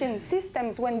pathogen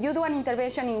systems when you do an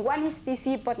intervention in one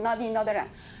species but not in other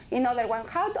one?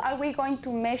 How are we going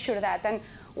to measure that? And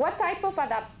what type of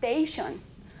adaptation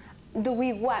do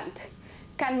we want?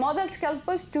 Can models help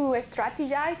us to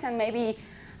strategize and maybe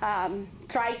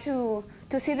try to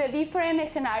see the different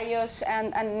scenarios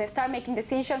and start making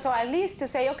decisions, or at least to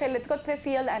say, okay, let's go to the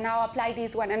field and now apply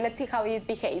this one and let's see how it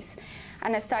behaves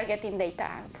and start getting data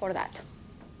for that.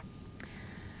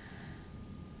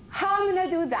 How I'm going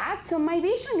to do that? So my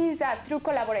vision is through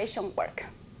collaboration work.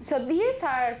 So these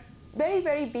are very,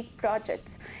 very big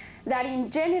projects that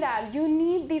in general, you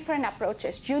need different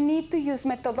approaches. You need to use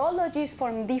methodologies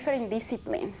from different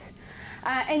disciplines.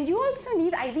 And you also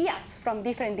need ideas from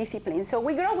different disciplines. So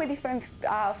we grow with different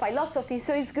philosophies,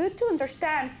 so it's good to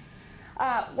understand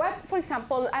for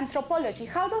example, anthropology.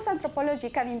 How does anthropology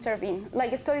can intervene,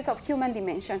 like studies of human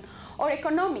dimension? Or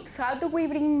economics, how do we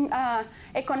bring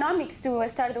economics to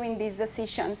start doing these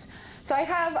decisions? So I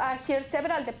have here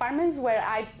several departments where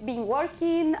I've been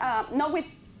working, not with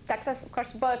Texas, of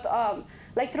course, but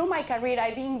like through my career,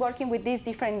 I've been working with these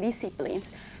different disciplines.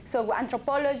 So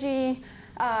anthropology,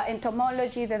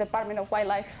 entomology, the Department of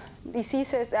Wildlife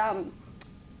Diseases,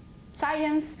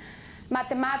 science,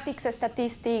 mathematics,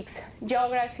 statistics,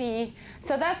 geography.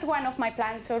 So that's one of my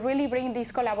plans. So really bring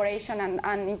this collaboration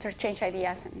and interchange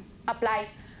ideas and apply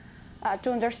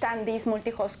to understand these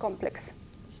multi-host complex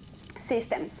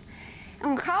systems.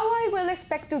 And how I will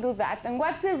expect to do that, and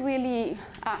what's the really,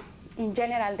 in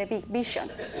general, the big vision.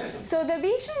 So the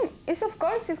vision is, of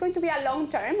course, is going to be a long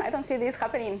term. I don't see this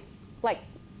happening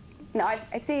no,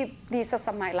 I see this as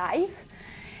my life.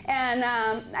 And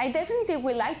I definitely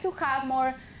would like to have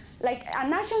more like a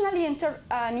nationally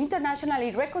an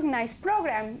internationally recognized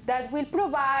program that will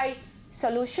provide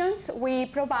solutions. We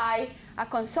provide a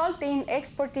consulting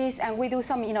expertise, and we do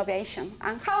some innovation.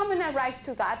 And how I'm going to arrive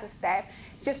to that step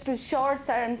is just through short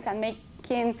terms and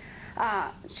making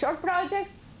short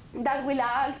projects that will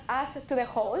add to the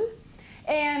whole.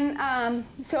 And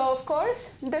so, of course,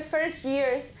 the first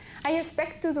years, I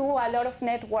expect to do a lot of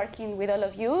networking with all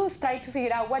of you, try to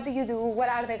figure out what do you do, what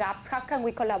are the gaps, how can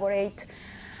we collaborate.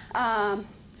 The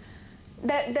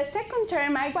the second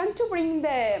term, I want to bring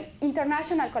the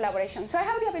international collaboration. So I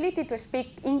have the ability to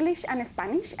speak English and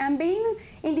Spanish, and being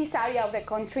in this area of the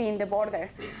country, in the border,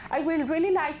 I will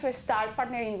really like to start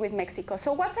partnering with Mexico.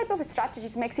 So what type of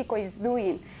strategies Mexico is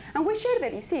doing? And we share the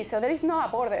disease, so there is no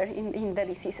border in the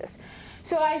diseases.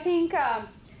 So I think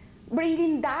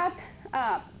bringing that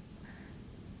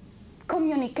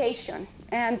communication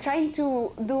and trying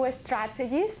to do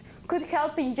strategies could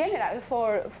help in general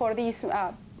for these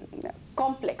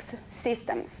complex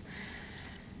systems.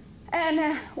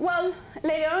 And well,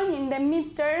 later on in the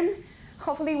midterm,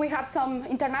 hopefully we have some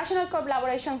international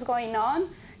collaborations going on,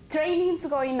 trainings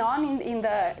going on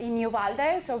in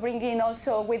Uvalde, so bringing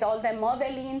also with all the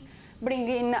modeling,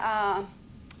 bringing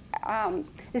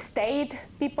state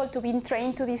people to be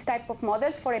trained to these type of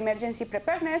models for emergency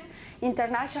preparedness,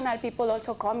 international people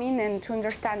also coming and to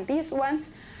understand these ones.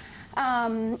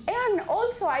 And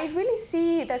also, I really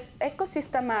see this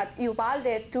ecosystem at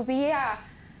Uvalde to be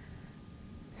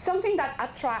something that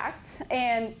attracts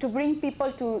and to bring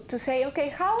people to say, okay,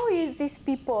 how is these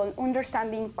people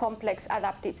understanding complex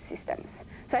adaptive systems?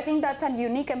 So I think that's a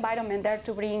unique environment there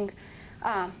to bring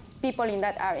people in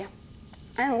that area.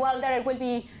 And while there will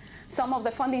be some of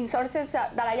the funding sources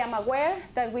that I am aware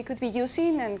that we could be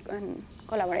using and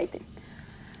collaborating.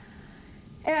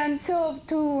 And so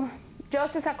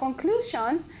just as a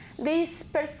conclusion, this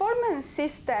performance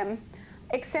system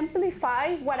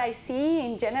exemplifies what I see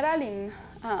in general in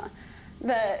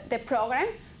the program.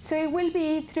 So it will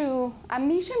be through a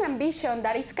mission and vision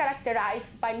that is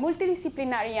characterized by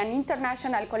multidisciplinary and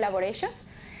international collaborations,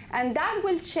 and that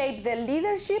will shape the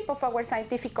leadership of our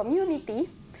scientific community,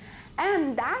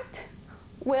 and that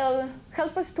will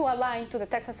help us to align to the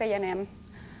Texas A&M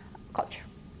culture.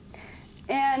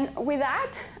 And with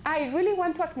that, I really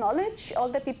want to acknowledge all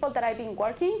the people that I've been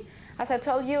working. As I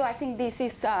told you, I think this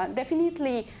is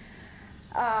definitely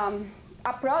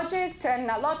a project and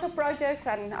a lot of projects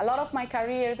and a lot of my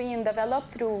career being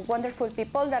developed through wonderful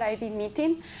people that I've been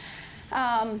meeting,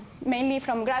 mainly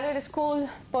from graduate school,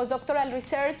 postdoctoral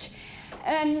research.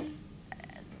 And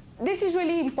this is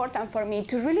really important for me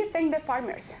to really thank the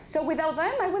farmers. So without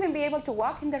them, I wouldn't be able to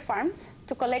walk in their farms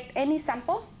to collect any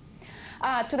sample.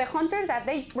 To the hunters that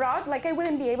they brought, like I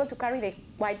wouldn't be able to carry the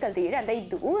white-tailed deer, and they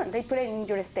do, and they put it in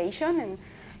your station. And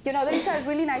there is a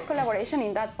really nice collaboration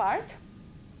in that part.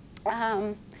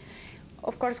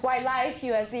 Of course, wildlife,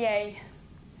 USDA.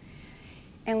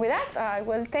 And with that, I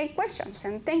will take questions.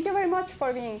 And thank you very much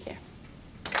for being here.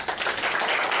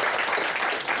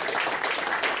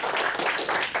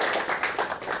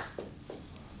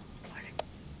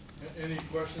 Any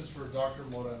questions for Dr.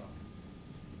 Moreno?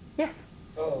 Yes.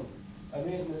 I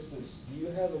may have missed this. Do you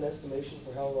have an estimation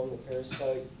for how long the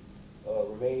parasite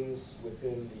remains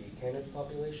within the candidate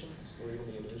populations or even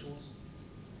the individuals?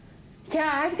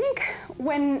 Yeah, I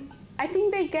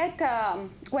think they get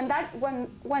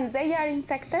once they are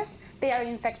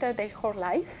infected their whole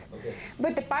life. Okay.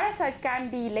 But the parasite can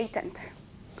be latent.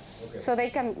 Okay. So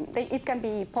it can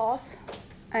be paused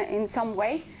in some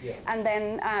way, yeah, and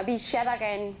then be shed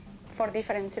again for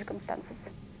different circumstances.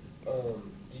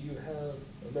 Do you have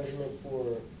a measurement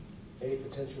for any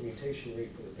potential mutation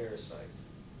rate for the parasite?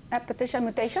 A potential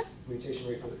mutation? Mutation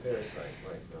rate for the parasite,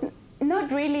 right?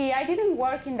 Not really. I didn't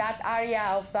work in that area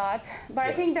of that, but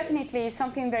yeah, I think definitely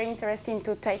something very interesting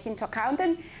to take into account.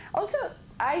 And also,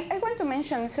 I want to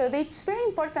mention, so it's very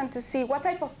important to see what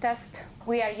type of test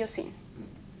we are using.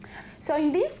 So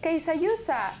in this case, I use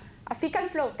a fecal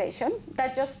flotation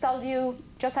that just tells you,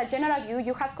 just a general view,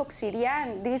 you have coccidia,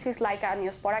 and this is like a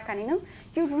Neospora caninum.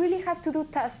 You really have to do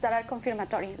tests that are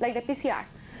confirmatory, like the PCR.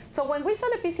 So when we saw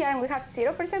the PCR and we have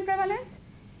 0% prevalence,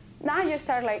 now you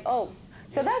start like, oh.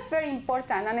 So that's very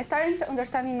important, and starting to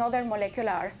understanding other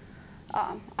molecular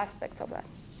aspects of that.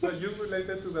 So you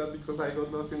related to that because I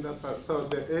got lost in that part. So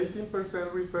the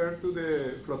 18% refer to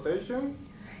the flotation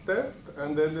test,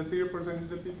 and then the 0% is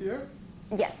the PCR?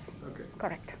 Yes, okay,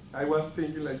 correct. I was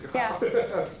thinking like, yeah.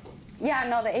 Yeah,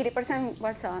 no, the 80%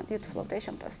 was due to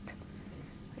flotation test.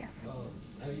 Yes.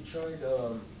 Have you tried,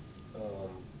 do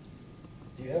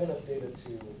you have enough data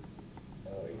to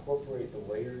incorporate the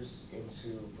layers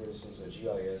into, for instance, a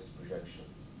GIS projection?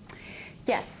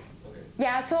 Yes. Okay.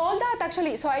 Yeah, so all that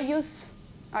actually, so I use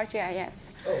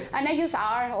ArcGIS. Oh. And I use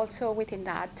R also within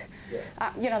that.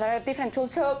 Yeah. There are different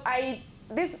tools. So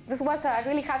this was, I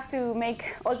really have to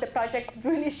make all the project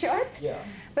really short. Yeah.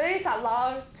 But there is a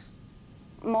lot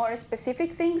more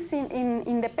specific things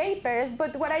in the papers.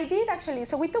 But what I did actually,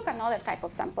 so we took another type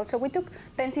of sample. So we took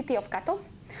density of cattle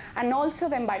and also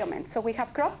the environment. So we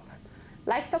have crop,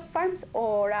 livestock farms,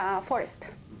 or forest.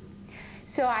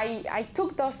 So I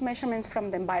took those measurements from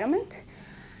the environment.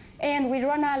 And we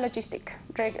run a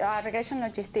regression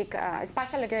logistic,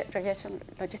 spatial regression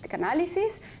logistic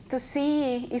analysis to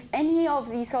see if any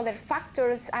of these other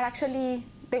factors are actually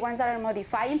the ones that are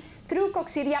modifying through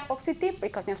coccidia positive,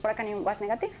 because Neospora caninum was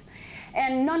negative,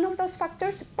 and none of those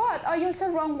factors. But I also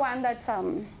run one that's,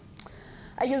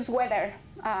 I use weather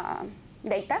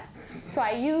data. So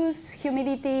I use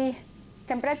humidity,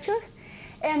 temperature,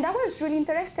 and that was really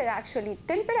interesting actually.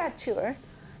 Temperature,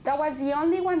 that was the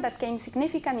only one that came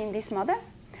significant in this model.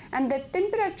 And the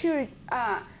temperature,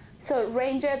 so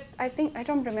ranged, I think, I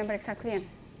don't remember exactly,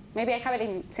 maybe I have it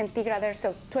in centigrade,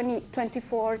 so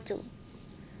 24 to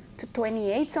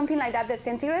 28, something like that, the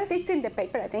centigrade. It's in the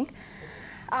paper, I think.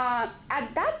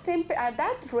 At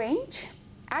that range,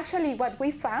 actually what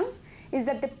we found is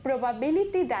that the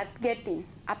probability that getting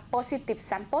a positive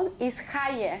sample is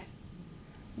higher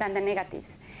than the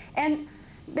negatives. And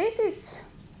this is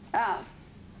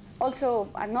also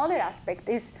another aspect,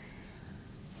 is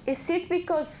it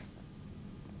because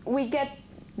we get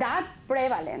that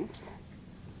prevalence?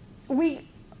 We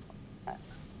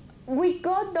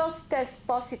got those tests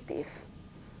positive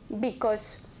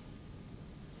because,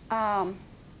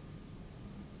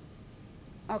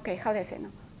 okay, how do I say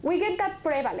no? We get that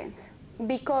prevalence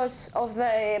because of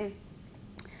the,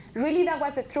 really that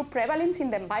was the true prevalence in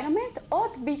the environment,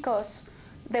 or because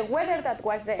the weather that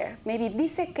was there maybe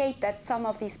desiccated some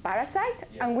of these parasites,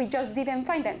 and we just didn't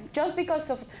find them. Just because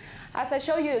of, as I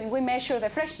show you, we measure the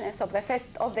freshness of the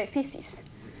feces.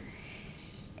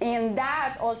 And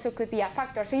that also could be a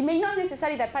factor. So it may not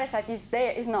necessarily that parasite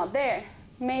is not there.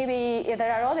 Maybe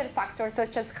there are other factors,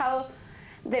 such as how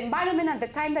the environment at the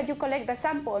time that you collect the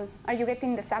sample, are you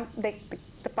getting the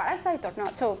parasite or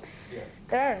not? So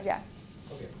there,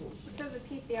 Okay, cool. So the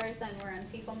PCRs then were on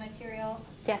fecal material?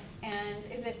 Yes. And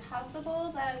is it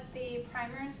possible that the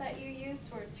primers that you used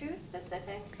were too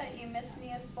specific, that you missed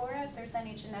Neospora, if there's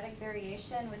any genetic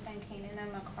variation within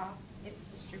caninum across its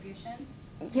distribution?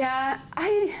 Yeah,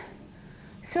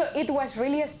 so it was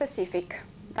really specific,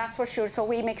 that's for sure. So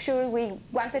we make sure we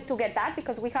wanted to get that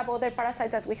because we have other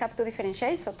parasites that we have to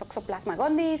differentiate, so Toxoplasma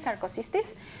gondii,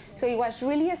 Sarcocystis. So it was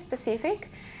really specific.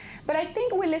 But I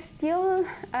think we'll still,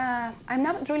 I'm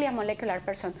not really a molecular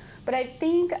person, but I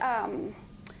think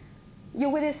you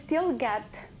will still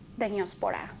get the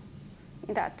Neospora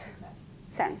in that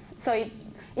sense. So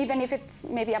even if it's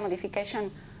maybe a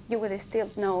modification, you will still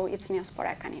know it's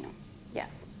Neospora caninum.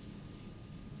 Yes.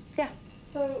 Yeah.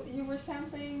 So you were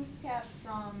sampling scat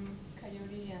from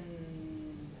coyote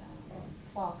and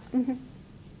fox. Mm-hmm.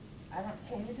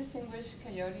 Can you distinguish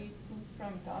coyote poop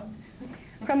from dog?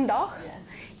 From dog? Yeah.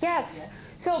 Yes. Yeah.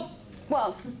 So,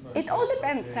 well, it all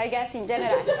depends, I guess, in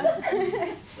general.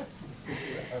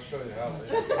 I'll show you how.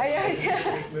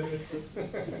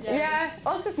 Yeah,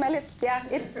 also smell it. Yeah,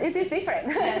 it is different.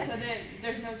 Yeah, so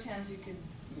there's no chance you could.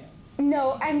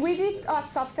 No, and we did a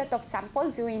subset of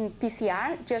samples doing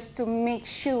PCR just to make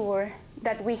sure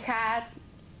that we had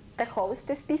the host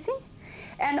species.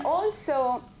 And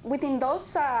also, within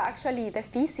those, actually, the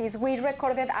feces, we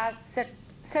recorded a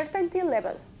certainty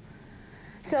level.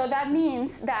 So that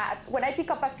means that when I pick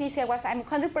up a feces, I'm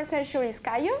 100% sure it's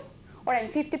Cayo, or I'm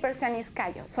 50% is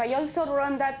Cayo. So I also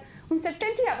run that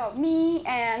uncertainty about me,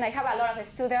 and I have a lot of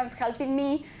students helping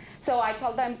me. So I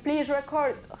told them, please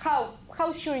record how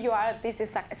sure you are this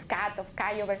is a scat of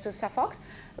Cayo versus a fox.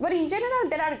 But in general,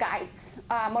 there are guides,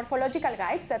 morphological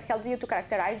guides that help you to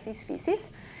characterize these feces.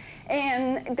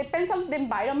 And it depends on the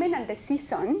environment and the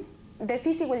season, the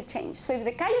feces will change. So if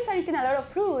the Cayos are eating a lot of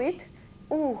fruit,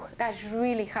 that's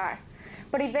really hard.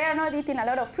 But if they are not eating a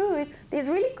lot of fruit, they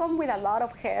really come with a lot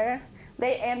of hair.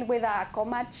 They end with a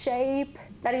comet shape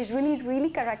that is really, really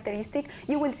characteristic.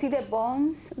 You will see the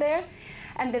bones there.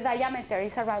 And the diameter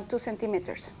is around 2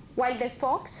 centimeters, while the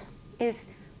fox is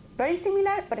very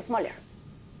similar, but smaller.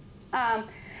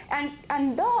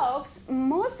 And dogs,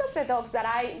 most of the dogs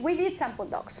that we did sample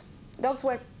dogs. Dogs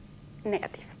were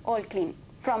negative, all clean,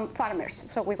 from farmers.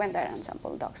 So we went there and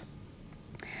sampled dogs.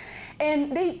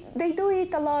 And they do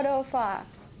eat a lot of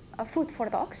food for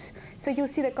dogs. So you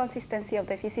see the consistency of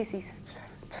the feces is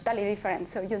totally different.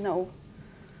 So you know.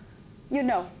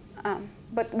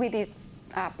 But we did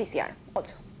PCR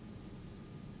also.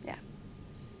 Yeah.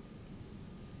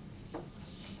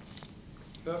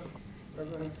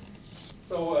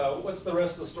 So what's the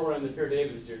rest of the story on the Pierre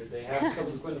David year? Did they have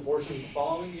subsequent abortions the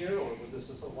following year, or was this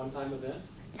just a one-time event?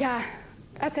 Yeah,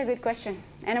 that's a good question.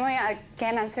 Anyway, I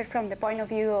can answer from the point of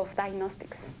view of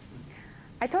diagnostics.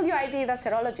 I told you I did a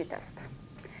serology test.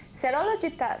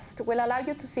 Serology test will allow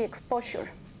you to see exposure,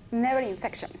 never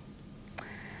infection.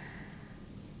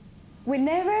 we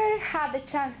never had the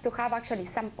chance to have actually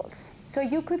samples. So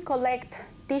you could collect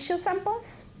tissue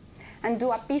samples and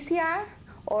do a PCR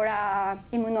or a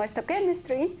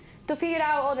immunohistochemistry to figure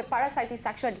out, oh, the parasite is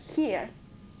actually here.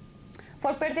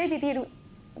 For PERD,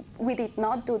 we did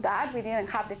not do that. We didn't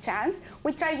have the chance.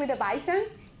 We tried with the bison.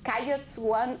 Coyotes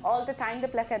want all the time the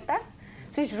placenta.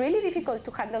 So it's really difficult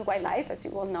to handle wildlife, as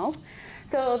you all know.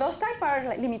 So those type are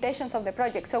like limitations of the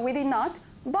project. So we did not,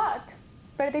 but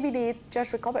PERD did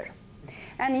just recover.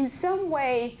 And in some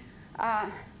way,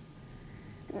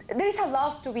 there is a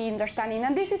lot to be understanding,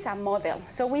 and this is a model.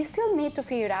 So we still need to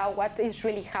figure out what is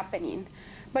really happening.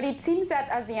 But it seems that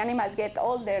as the animals get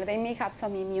older, they may have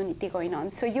some immunity going on.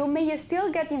 So you may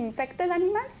still get infected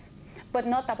animals, but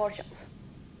not abortions.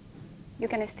 You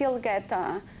can still get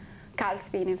calves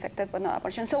being infected, but not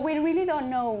abortions. So we really don't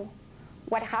know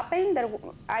what happened.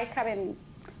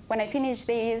 When I finished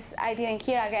this, I didn't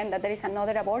hear again that there is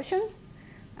another abortion.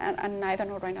 And I don't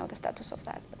know right now the status of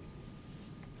that. But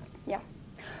yeah.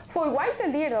 For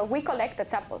white-tailed deer, we collected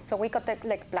samples. So we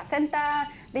collect placenta.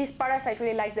 This parasite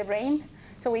really likes the brain.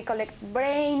 So we collect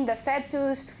brain, the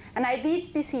fetus, and I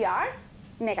did PCR,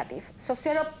 negative. So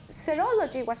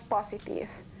serology was positive.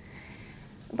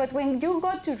 But when you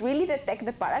go to really detect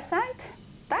the parasite,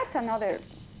 that's another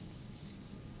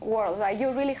world. Like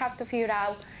you really have to figure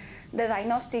out the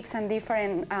diagnostics and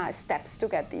different steps to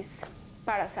get this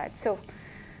parasite. So,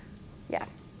 yeah.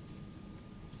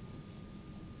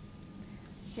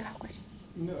 You have a question?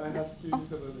 No, I have two about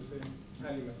the same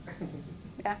animal.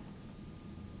 Yeah.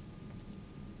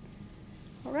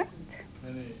 All right.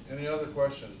 Any other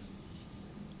questions?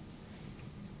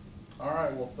 All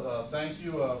right, well, thank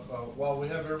you. While we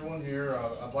have everyone here,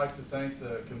 I'd like to thank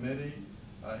the committee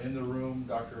in the room,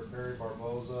 Dr. Perry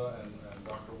Barboza and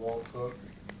Dr. Walt Cook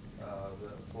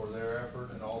for their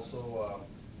effort, and also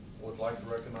would like to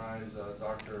recognize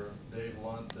Dr. Dave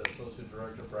Lunt, the Associate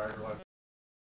Director for AgriLife